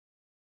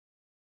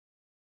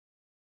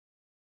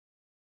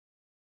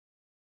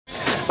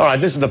All right,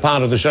 this is the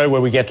part of the show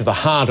where we get to the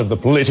heart of the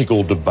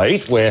political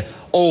debate, where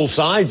all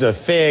sides are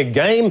fair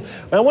game.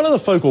 Now, one of the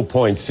focal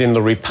points in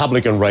the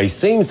Republican race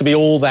seems to be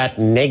all that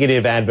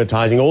negative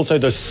advertising, also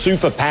the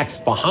super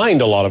PACs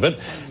behind a lot of it,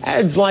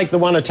 ads like the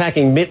one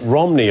attacking Mitt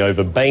Romney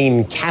over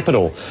Bain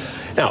Capital.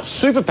 Now,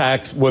 super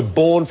PACs were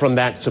born from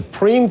that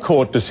Supreme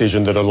Court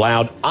decision that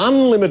allowed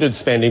unlimited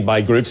spending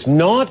by groups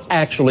not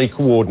actually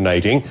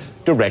coordinating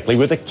directly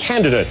with a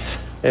candidate.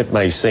 It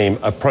may seem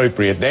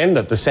appropriate then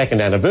that the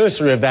second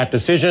anniversary of that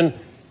decision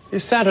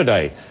is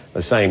Saturday,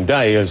 the same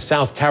day as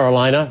South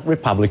Carolina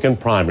Republican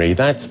primary.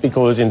 That's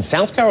because in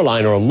South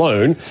Carolina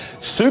alone,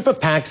 super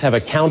PACs have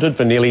accounted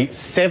for nearly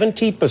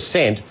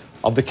 70%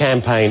 of the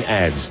campaign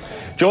ads.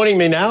 Joining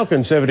me now,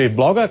 conservative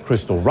blogger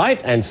Crystal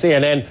Wright and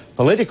CNN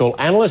political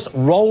analyst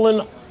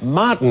Roland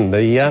Martin.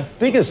 The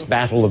biggest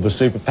battle of the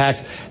super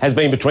PACs has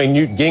been between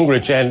Newt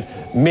Gingrich and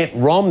Mitt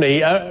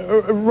Romney.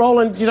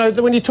 Roland, you know,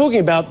 when you're talking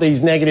about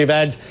these negative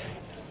ads,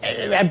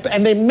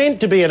 and they're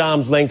meant to be at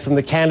arm's length from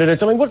the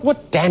candidates, I mean,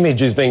 what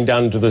damage is being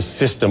done to the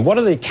system? What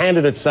are the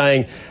candidates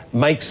saying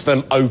makes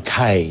them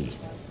okay?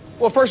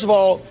 Well, first of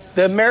all,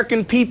 the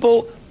American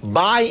people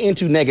buy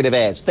into negative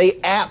ads. They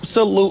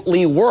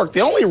absolutely work. The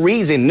only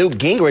reason Newt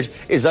Gingrich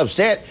is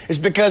upset is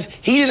because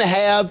he didn't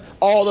have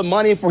all the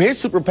money for his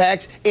super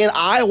PACs in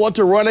Iowa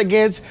to run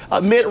against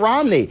Mitt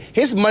Romney.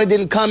 His money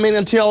didn't come in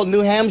until New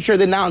Hampshire,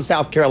 then now in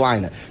South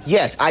Carolina.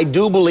 Yes, I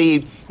do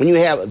believe when you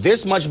have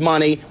this much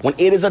money, when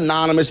it is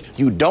anonymous,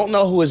 you don't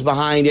know who is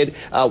behind it,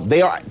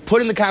 they are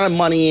putting the kind of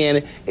money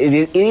in,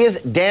 it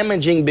is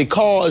damaging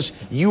because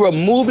you are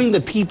moving the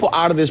people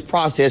out of this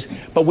process.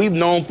 But we've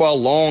known for a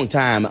long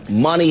time,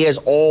 money has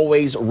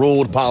always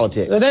ruled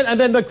politics. And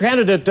then the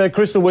candidate,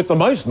 Crystal, with the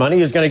most money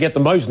is going to get the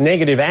most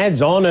negative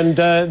ads on and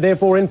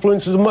therefore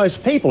influences the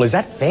most people. Is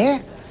that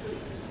fair?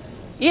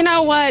 You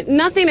know what?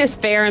 Nothing is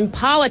fair in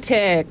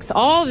politics.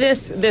 All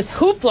this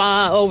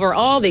hoopla over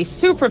all these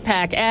super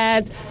PAC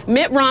ads,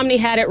 Mitt Romney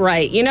had it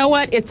right. You know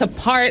what? It's a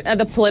part of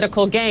the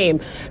political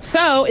game.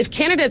 So if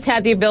candidates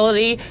had the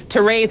ability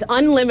to raise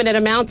unlimited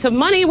amounts of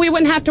money, we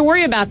wouldn't have to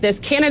worry about this.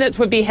 Candidates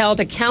would be held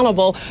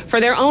accountable for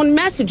their own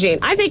messaging.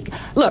 I think,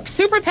 look,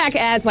 super PAC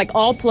ads, like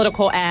all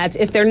political ads,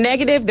 if they're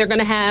negative, they're going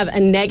to have a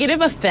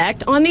negative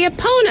effect on the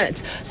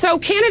opponents. So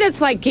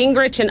candidates like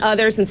Gingrich and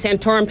others and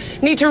Santorum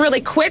need to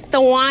really quit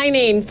the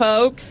whining,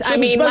 folks. I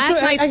mean,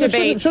 last night's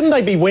debate... Shouldn't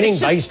they be winning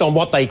based on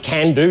what they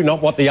can do,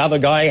 not what the other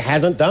guy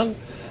hasn't done?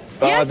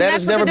 Yes, that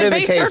has never been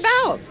the case.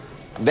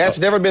 That's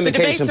never been the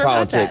case in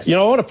politics. You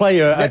know, I want to play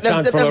you a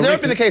chunk from... That's never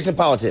been the case in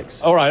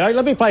politics. All right,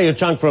 let me play you a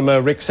chunk from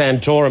a Rick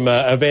Santorum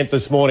event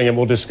this morning and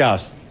we'll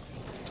discuss.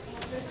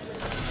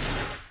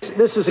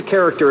 This is a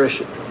character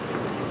issue.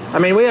 I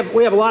mean, we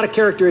have a lot of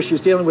character issues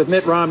dealing with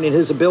Mitt Romney and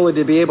his ability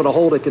to be able to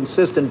hold a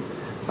consistent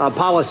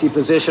policy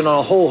position on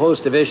a whole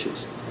host of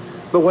issues.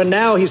 But when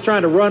now he's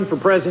trying to run for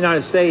president of the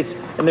United States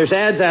and there's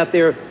ads out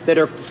there that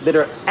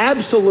are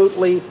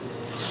absolutely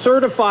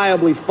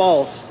certifiably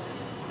false,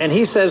 and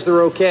he says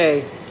they're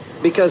okay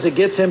because it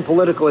gets him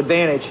political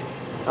advantage,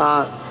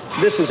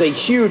 this is a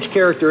huge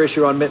character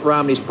issue on Mitt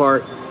Romney's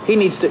part. He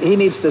needs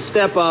to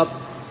step up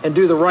and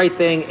do the right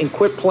thing and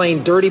quit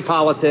playing dirty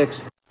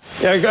politics.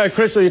 Yeah,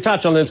 Crystal, you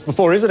touched on this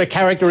before. Is it a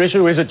character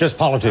issue or is it just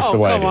politics the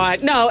way it is? Oh, come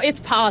on. No, it's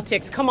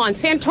politics. Come on.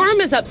 Santorum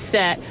is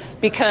upset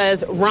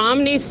because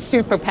Romney's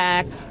super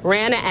PAC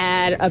ran an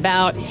ad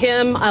about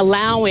him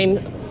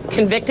allowing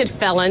convicted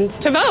felons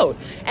to vote.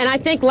 And I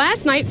think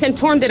last night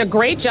Santorum did a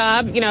great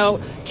job, you know,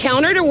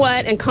 counter to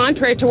what and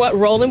contrary to what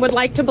Roland would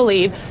like to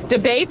believe.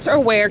 Debates are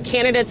where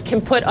candidates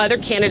can put other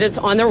candidates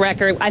on the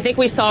record. I think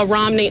we saw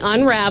Romney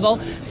unravel.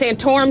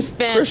 Santorum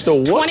spent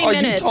Crystal, 20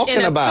 minutes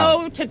in a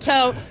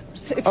toe-to-toe...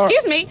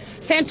 Excuse me,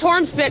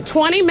 Santorum spent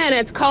 20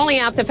 minutes calling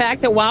out the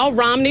fact that while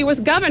Romney was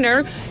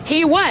governor,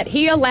 he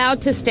allowed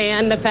to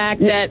stand the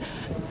fact that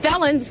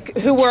felons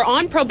who were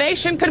on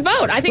probation could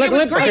vote. I think it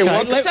was great.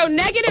 So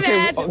negative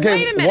ads,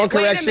 wait a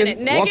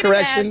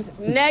minute,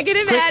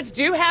 Negative ads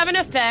do have an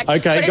effect,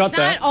 but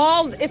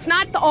it's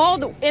not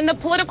all in the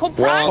political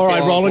process. All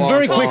right, Roland,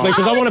 very quickly,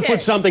 because I want to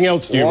put something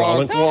else to you,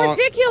 Roland. So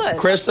ridiculous.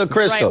 Crystal,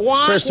 Crystal,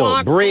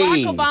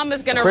 breathe. Barack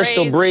Obama's going to raise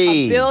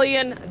 $1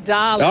 billion.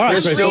 All right,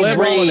 Crystal, let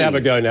Roland have a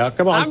go now.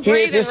 Come on. I'm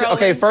breathing, Roland.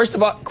 Okay, first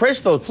of all,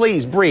 Crystal,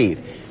 please breathe.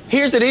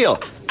 Here's the deal.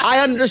 I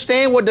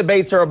understand what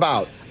debates are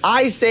about.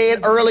 I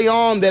said early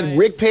on that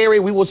Rick Perry,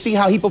 we will see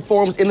how he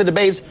performs in the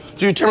debates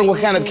to determine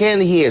what kind of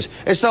candidate he is.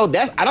 And so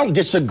I don't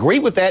disagree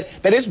with that.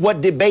 That is what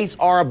debates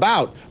are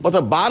about. But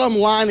the bottom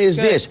line is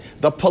this.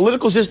 The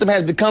political system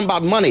has become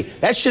about money.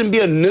 That shouldn't be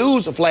a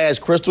news flash,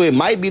 Crystal. It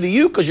might be to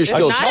you because you're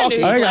still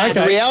talking.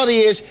 The reality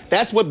is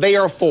that's what they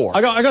are for.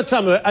 I got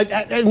something,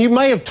 and you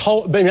may have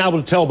been able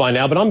to tell by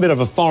now, but I'm a bit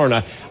of a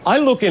foreigner. I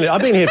look in it,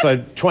 I've been here for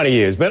 20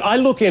 years, but I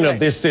look in at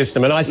this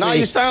system and I see... No,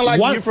 you sound like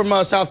you're from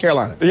South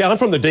Carolina. Yeah, I'm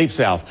from the deep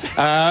south.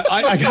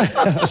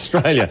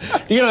 Australia.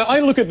 You know, I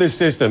look at this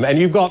system and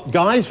you've got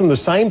guys from the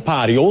same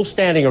party all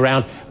standing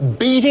around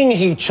beating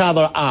each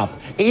other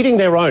up, eating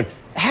their own.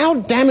 How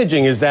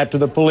damaging is that to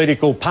the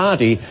political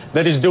party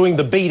that is doing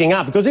the beating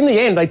up? Because in the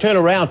end, they turn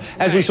around,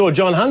 as we saw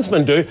John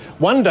Huntsman do,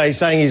 one day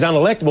saying he's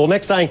unelectable,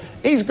 next saying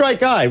he's a great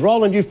guy.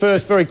 Roland, you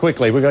first very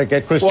quickly. We're going to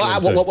get Crystal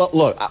Well,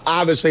 look,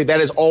 obviously that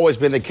has always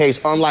been the case,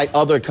 unlike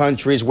other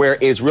countries where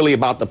it's really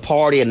about the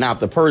party and not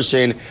the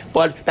person.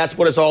 But that's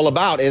what it's all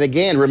about. And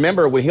again,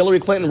 remember, when Hillary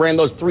Clinton ran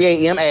those 3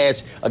 a.m.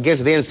 ads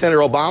against then Senator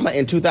Obama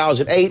in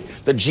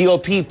 2008, the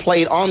GOP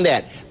played on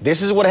that.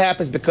 This is what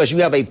happens because you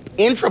have an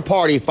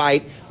intra-party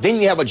fight,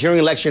 then you have a general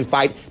election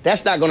fight.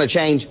 That's not going to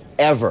change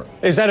ever.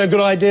 Is that a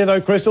good idea,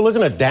 though, Crystal?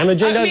 Isn't it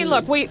damaging? I mean,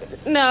 look,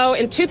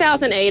 in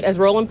 2008, as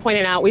Roland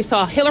pointed out, we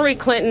saw Hillary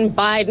Clinton,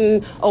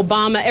 Biden,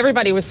 Obama,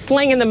 everybody was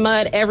slinging the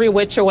mud every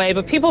which way.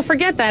 But people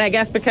forget that, I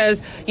guess,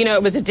 because, you know,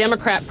 it was a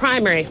Democrat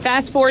primary.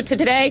 Fast forward to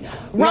today.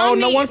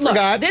 Romney, no one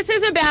forgot. This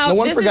is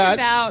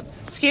about,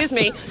 excuse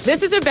me,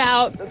 this is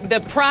about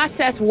the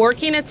process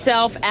working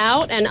itself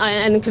out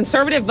and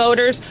conservative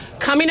voters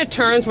coming to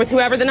terms with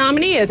whoever the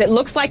nominee is. It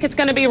looks like it's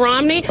going to be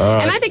Romney,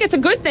 and I think it's a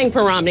good thing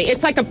for Romney.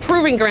 It's like a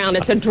proving ground.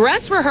 It's a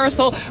dress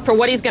rehearsal for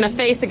what he's going to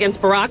face against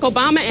Barack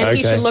Obama, and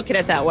he should look at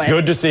it that way.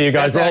 Good to see you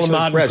guys. Roland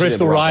Martin,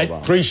 Crystal Wright.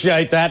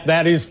 Appreciate that.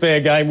 That is fair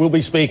game. We'll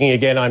be speaking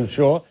again, I'm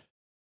sure.